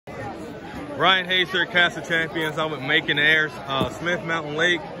Ryan Hayes here, Cast of Champions. I'm with Macon, Ayers. Smith Mountain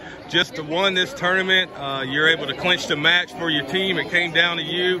Lake just won this tournament. You're able to clinch the match for your team. It came down to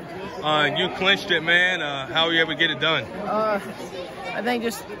you. You clinched it, man. How were you able to get it done? I think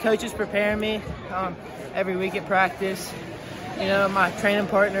just coaches preparing me every week at practice. You know, my training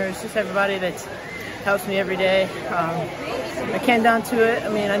partners, just everybody that helps me every day. It came down to it. I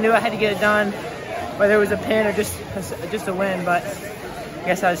mean, I knew I had to get it done, whether it was a pin or just a win, but I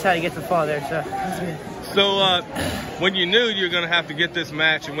guess I just had to get the fall there, so that's good. So when you knew you were going to have to get this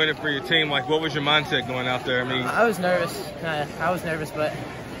match and win it for your team, like, what was your mindset going out there? I mean, I was nervous. I was nervous, but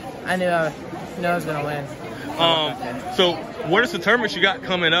I knew I was going to win. So what is the tournaments you got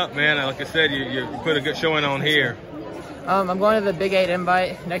coming up, man? Like I said, you put a good showing on here. I'm going to the Big 8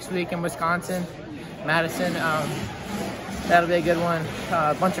 invite next week in Wisconsin, Madison. That'll be a good one.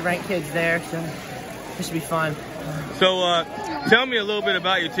 A bunch of ranked kids there, so it should be fun. So tell me a little bit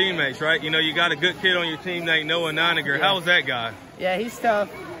about your teammates, right? You know, you got a good kid on your team named Noah Noniger. Yeah. How was that guy? Yeah, he's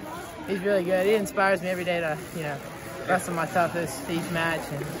tough. He's really good. He inspires me every day to, you know, wrestle my toughest each match.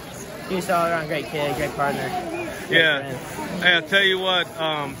 And he's all around great kid, great partner. Yeah. Hey, I'll tell you what,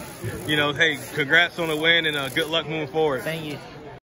 you know, hey, congrats on the win and good luck moving forward. Thank you.